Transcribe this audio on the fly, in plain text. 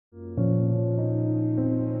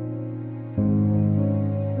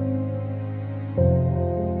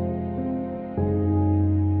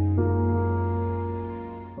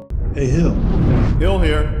Hey, Hill. Hill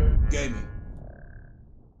here. Gaming.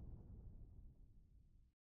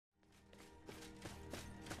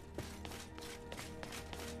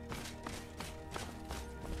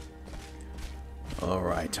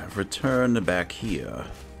 Alright, I've returned back here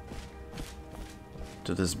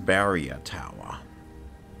to this barrier tower.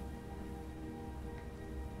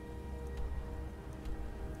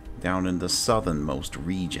 Down in the southernmost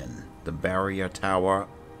region, the barrier tower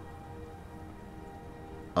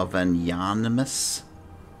of Anonymous.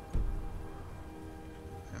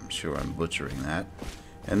 I'm sure I'm butchering that.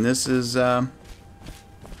 And this is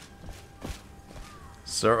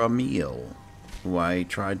Sir Emil, who I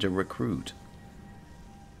tried to recruit.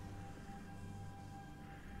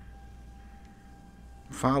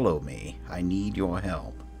 Follow me. I need your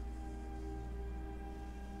help.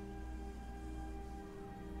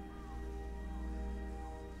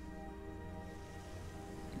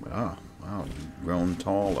 Oh, wow, you've grown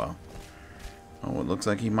taller. Oh, it looks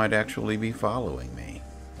like he might actually be following me.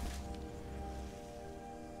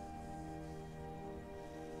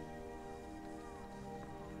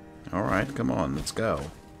 Alright, come on, let's go.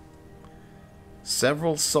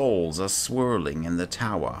 Several souls are swirling in the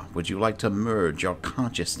tower. Would you like to merge your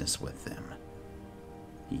consciousness with them?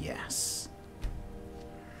 Yes.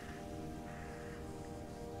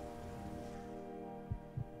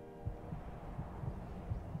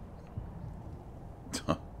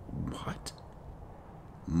 What?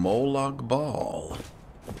 Molag Bal.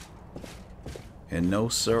 And no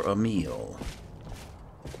Sir Emil.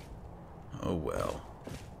 Oh well.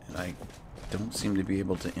 And I don't seem to be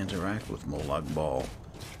able to interact with Molag Bal.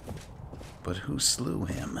 But who slew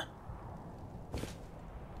him?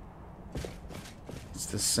 It's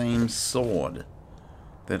the same sword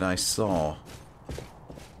that I saw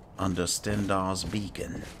under Stendarr's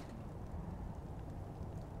beacon.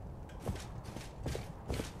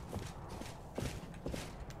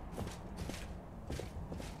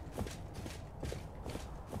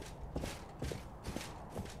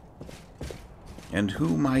 And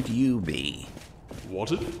who might you be?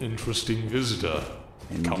 What an interesting visitor.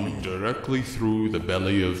 Indeed. Coming directly through the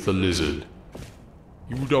belly of the lizard.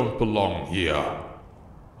 You don't belong here.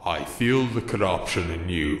 I feel the corruption in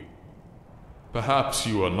you. Perhaps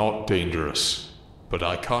you are not dangerous, but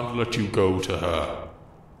I can't let you go to her.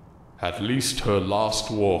 At least her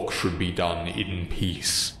last walk should be done in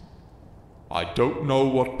peace. I don't know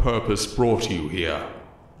what purpose brought you here,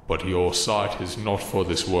 but your sight is not for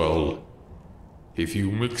this world. If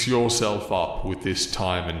you mix yourself up with this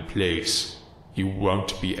time and place, you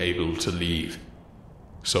won't be able to leave.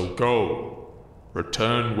 So go.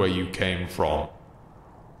 Return where you came from.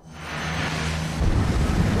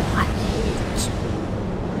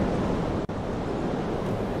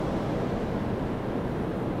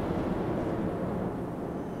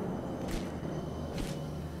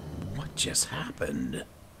 What just happened?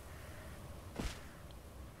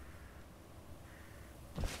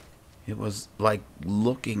 It was like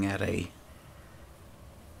looking at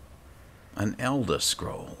an Elder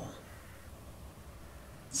Scroll.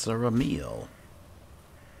 Sir Emil,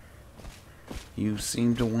 you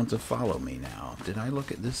seem to want to follow me now. Did I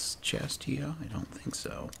look at this chest here? I don't think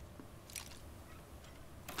so.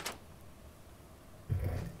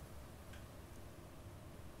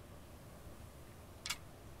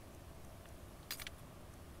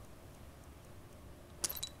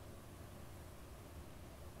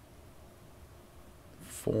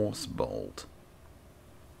 Force bolt.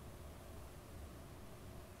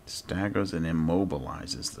 Staggers and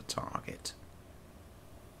immobilizes the target.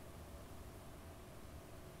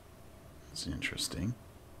 That's interesting.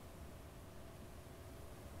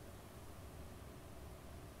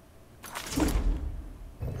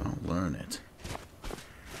 I'll learn it.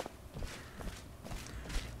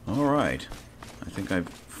 Alright. I think I've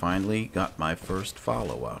finally got my first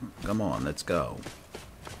follow-up. Come on, let's go.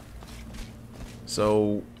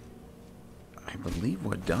 So, I believe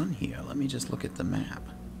we're done here. Let me just look at the map.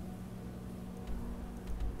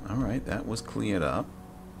 Alright, that was cleared up.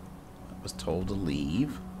 I was told to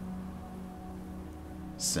leave.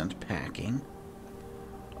 Sent packing.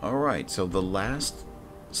 Alright, so the last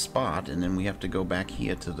spot, and then we have to go back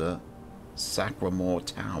here to the Sacramore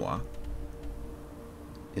Tower,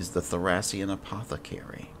 is the Thracian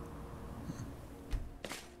Apothecary.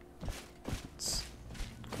 It's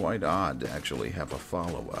quite odd to actually have a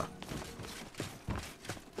follower.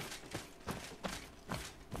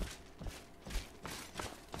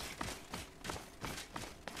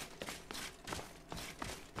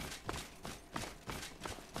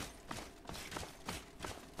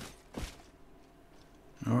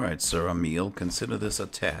 Alright, Sir Emil, consider this a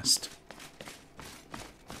test.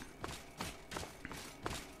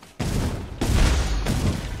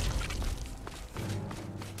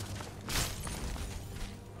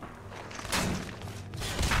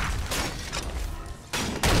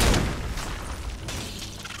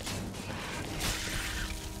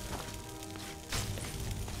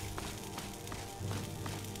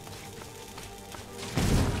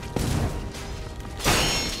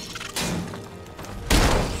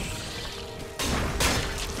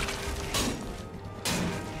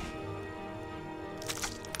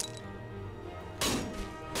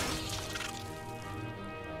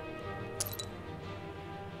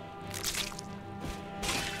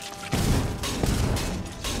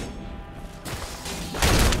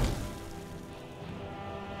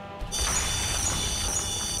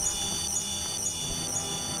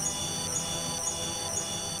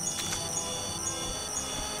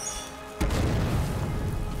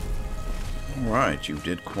 Alright, you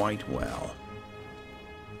did quite well.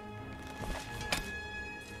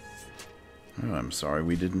 Oh, I'm sorry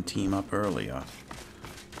we didn't team up earlier.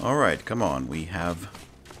 Alright, come on. We have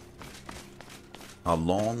a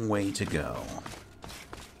long way to go.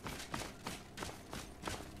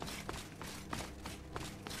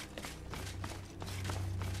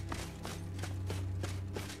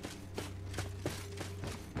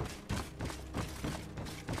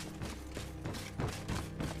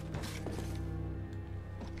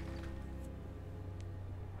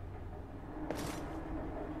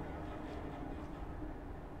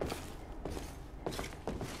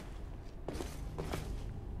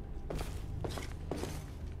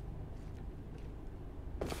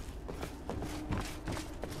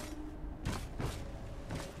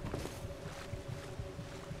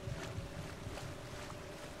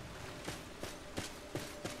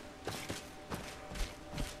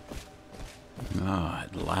 Ah,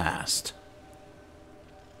 at last.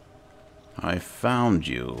 I found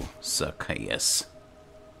you, Sir Caius.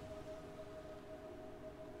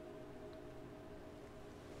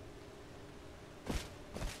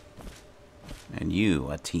 And you,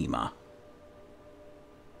 Atima.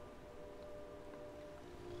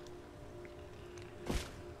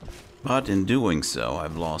 But in doing so,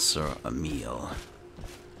 I've lost Sir Emil.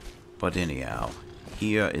 But anyhow,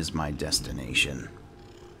 here is my destination.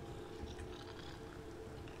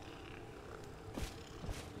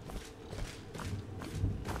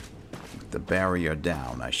 With the barrier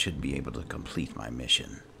down, I should be able to complete my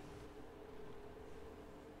mission.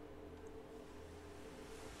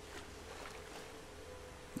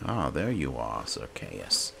 Ah, there you are, Sir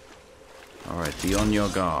Caius. Alright, be on your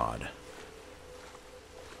guard.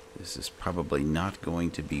 This is probably not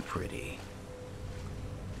going to be pretty.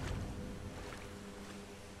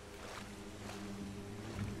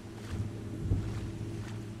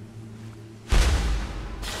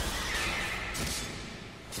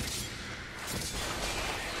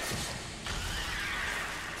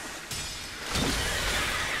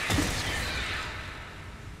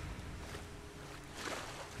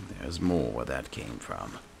 There's more where that came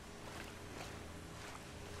from.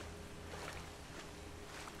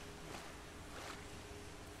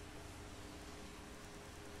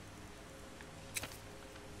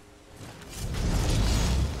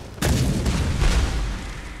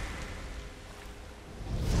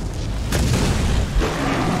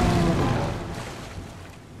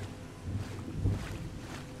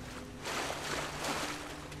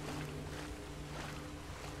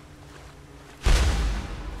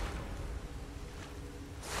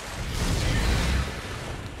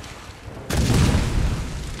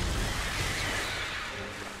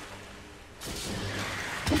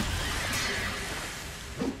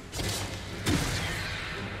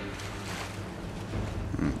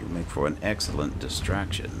 For an excellent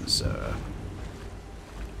distraction, sir.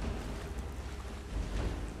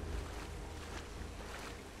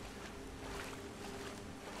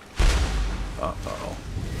 Uh-oh.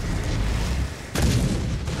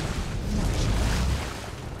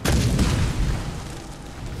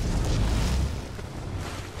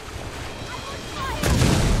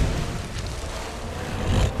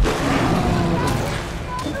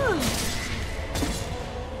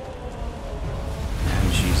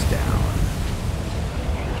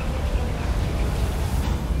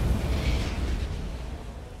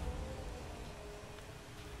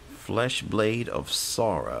 Flesh Blade of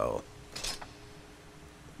Sorrow.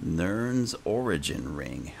 Nern's Origin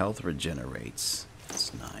Ring. Health regenerates.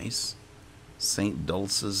 That's nice. St.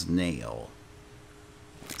 Dulce's Nail.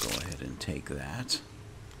 Go ahead and take that.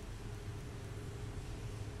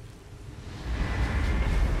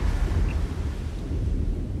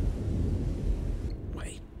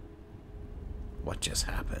 Wait. What just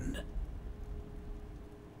happened?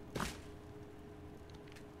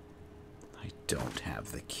 Don't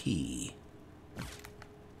have the key.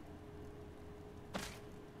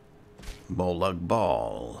 Molag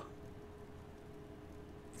Bal.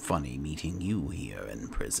 Funny meeting you here in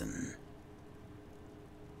prison.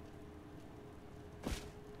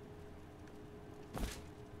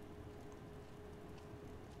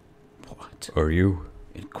 What? Are you?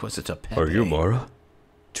 Inquisitor Pepe. Are you Mara?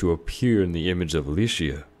 To appear in the image of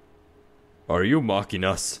Alessian. Are you mocking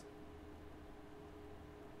us?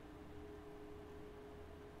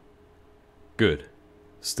 Good.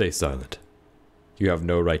 Stay silent. You have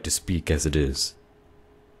no right to speak as it is.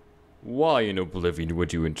 Why in oblivion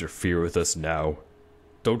would you interfere with us now?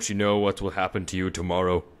 Don't you know what will happen to you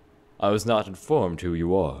tomorrow? I was not informed who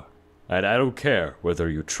you are, and I don't care whether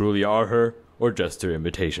you truly are her or just her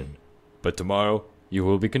imitation. But tomorrow, you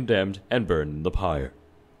will be condemned and burned in the pyre.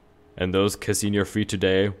 And those kissing your feet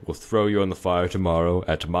today will throw you on the fire tomorrow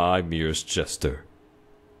at my merest gesture.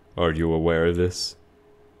 Are you aware of this?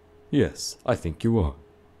 Yes, I think you are.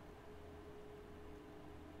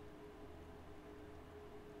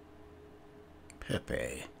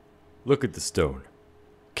 Pepe. Look at the stone.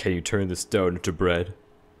 Can you turn the stone into bread?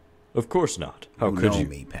 Of course not. How could you? Know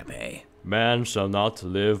me, Pepe. Man shall not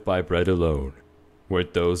live by bread alone.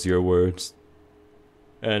 Weren't those your words?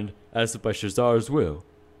 And, as if by Shazar's will,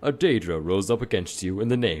 a Daedra rose up against you in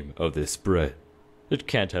the name of this bread. It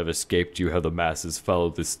can't have escaped you how the masses follow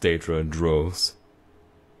this Daedra in droves.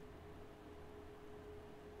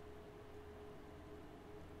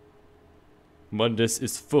 Mundus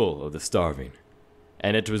is full of the starving,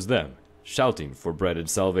 and it was them, shouting for bread and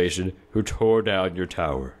salvation, who tore down your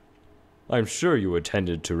tower. I'm sure you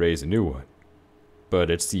intended to raise a new one, but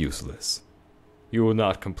it's useless. You will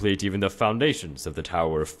not complete even the foundations of the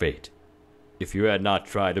Tower of Fate. If you had not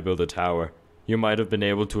tried to build a tower, you might have been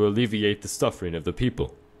able to alleviate the suffering of the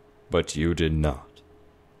people, but you did not.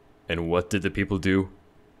 And what did the people do?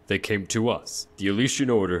 They came to us, the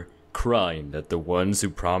Alessian Order, crying that the ones who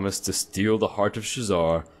promised to steal the heart of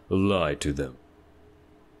Shazar lied to them.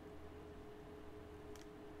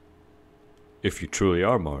 If you truly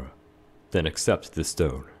are Mara, then accept this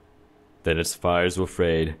stone. Then its fires will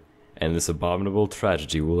fade, and this abominable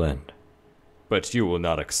tragedy will end. But you will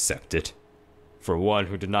not accept it. For one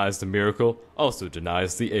who denies the miracle also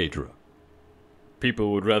denies the Aedra.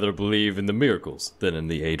 People would rather believe in the miracles than in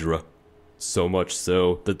the Aedra. So much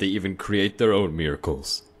so that they even create their own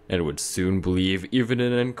miracles, and would soon believe even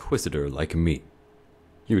in an inquisitor like me.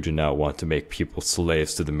 You do not want to make people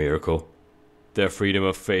slaves to the miracle. Their freedom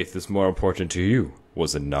of faith is more important to you,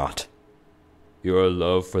 was it not? Your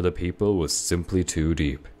love for the people was simply too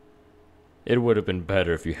deep. It would have been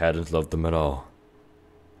better if you hadn't loved them at all.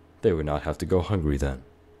 They would not have to go hungry then.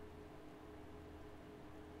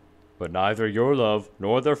 But neither your love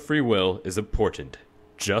nor their free will is important.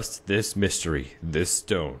 Just this mystery, this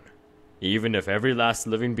stone. Even if every last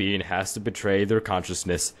living being has to betray their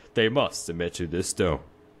consciousness, they must submit to this stone.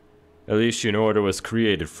 Alessian Order was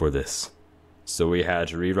created for this, so we had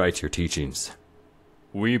to rewrite your teachings.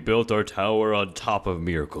 We built our tower on top of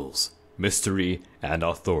miracles, mystery, and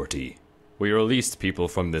authority. We released people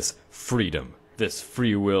from this freedom, this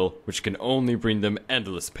free will, which can only bring them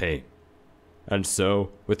endless pain. And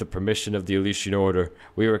so, with the permission of the Alessian Order,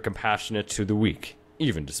 we were compassionate to the weak,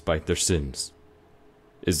 even despite their sins.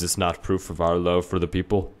 Is this not proof of our love for the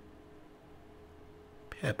people?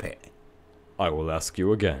 Pepe. I will ask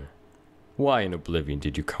you again. Why in oblivion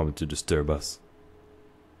did you come to disturb us?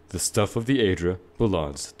 The stuff of the Aedra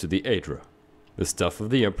belongs to the Aedra. The stuff of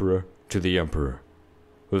the Emperor to the Emperor.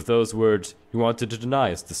 With those words, you wanted to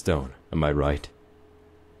deny us the stone, am I right?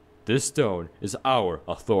 This stone is our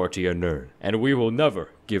authority on Nirn, and we will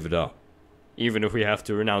never give it up. Even if we have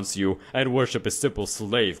to renounce you and worship a simple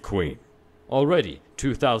slave queen. Already,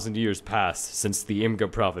 2,000 years passed since the Imga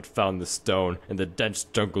prophet found the stone in the dense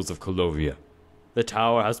jungles of Colovia. The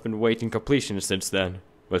tower has been waiting completion since then,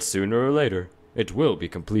 but sooner or later, it will be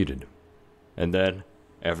completed. And then,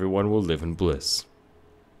 everyone will live in bliss.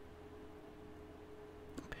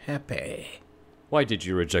 Pepe. Why did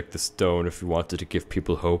you reject the stone if you wanted to give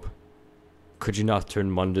people hope? Could you not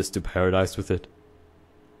turn Mundus to paradise with it?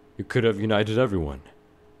 You could have united everyone,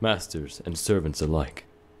 masters and servants alike.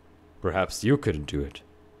 Perhaps you couldn't do it,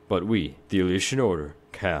 but we, the Alessian Order,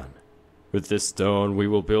 can. With this stone, we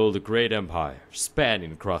will build a great empire,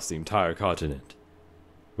 spanning across the entire continent.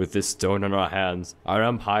 With this stone in our hands, our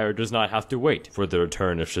empire does not have to wait for the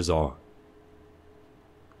return of Shazar.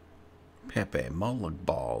 Pepe, Molag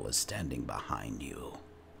Bal is standing behind you.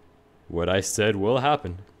 What I said will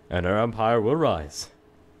happen, and our empire will rise.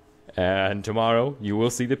 And tomorrow, you will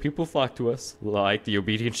see the people flock to us, like the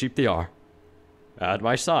obedient sheep they are. At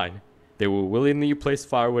my sign, they will willingly place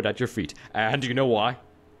firewood at your feet, and you know why?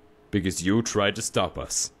 Because you tried to stop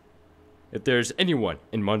us. If there's anyone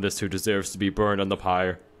in Mundus who deserves to be burned on the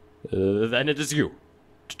pyre, then it is you.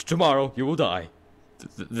 Tomorrow, you will die.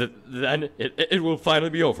 Then it will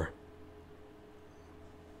finally be over.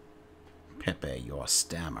 Pepe, you're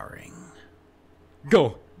stammering.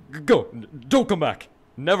 Go! Don't come back!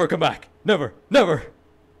 Never come back! Never! Never!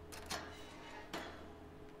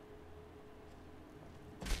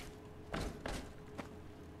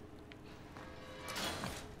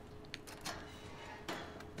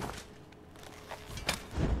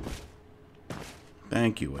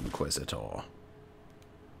 Thank you, Inquisitor.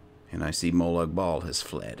 And I see Molag Bal has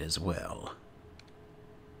fled as well.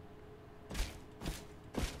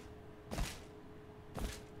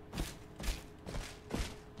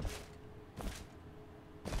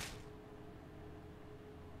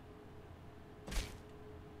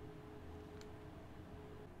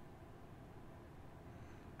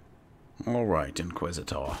 All right,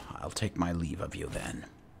 Inquisitor. I'll take my leave of you then.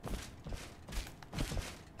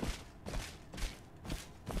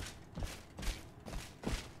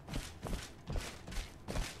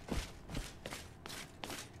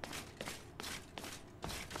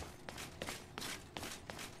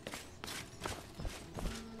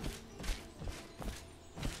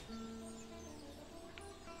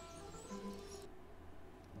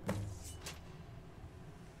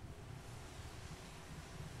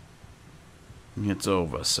 It's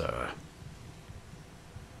over, sir.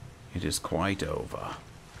 It is quite over.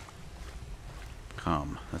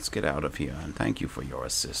 Come, let's get out of here, and thank you for your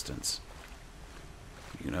assistance.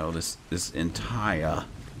 You know, this entire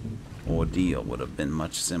ordeal would have been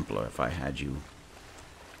much simpler if I had you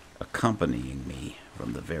accompanying me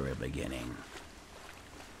from the very beginning.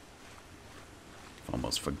 I've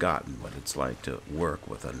almost forgotten what it's like to work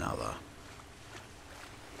with another.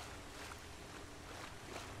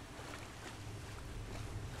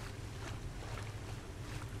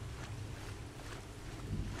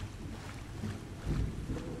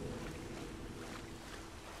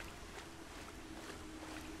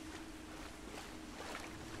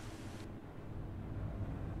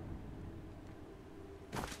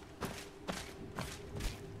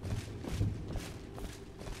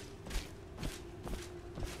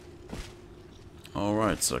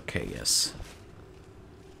 Alright, Zacchaeus.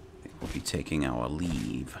 I think we'll be taking our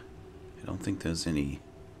leave. I don't think there's any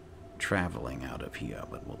traveling out of here,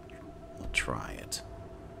 but we'll try it.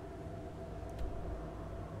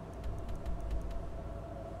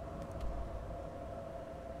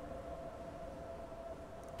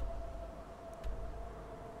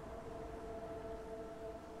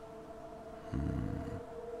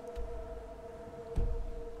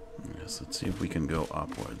 Yes, let's see if we can go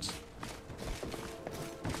upwards.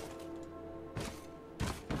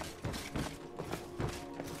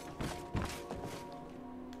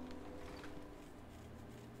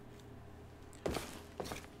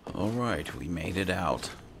 Alright, we made it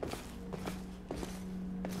out.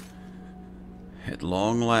 At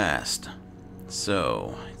long last.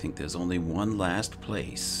 So, I think there's only one last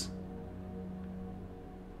place.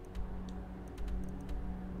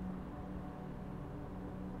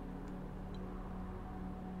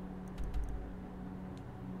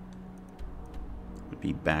 Would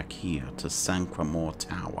be back here to Sancramore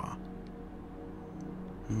Tower.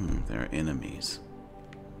 There are enemies.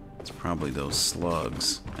 It's probably those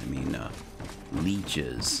slugs. I mean,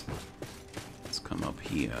 leeches. Let's come up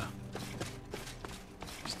here.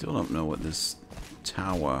 Still don't know what this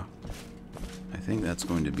tower... I think that's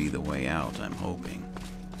going to be the way out, I'm hoping.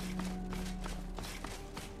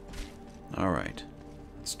 Alright.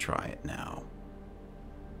 Let's try it now.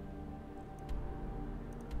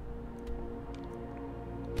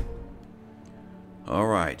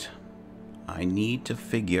 Alright. I need to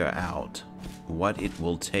figure out what it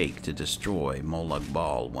will take to destroy Molag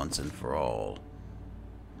Bal once and for all.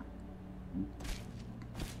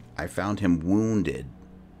 I found him wounded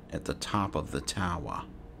at the top of the tower.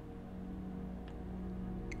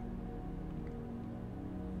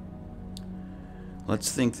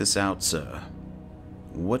 Let's think this out, sir.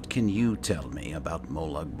 What can you tell me about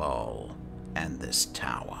Molag Bal and this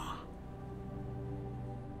tower?